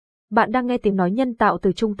Bạn đang nghe tiếng nói nhân tạo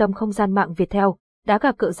từ Trung tâm Không gian mạng Viettel. Đá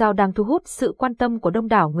gà cựa dao đang thu hút sự quan tâm của đông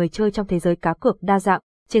đảo người chơi trong thế giới cá cược đa dạng.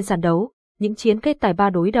 Trên sàn đấu, những chiến kết tài ba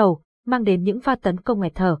đối đầu mang đến những pha tấn công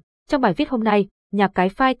nghẹt thở. Trong bài viết hôm nay, nhà cái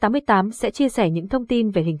File 88 sẽ chia sẻ những thông tin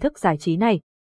về hình thức giải trí này.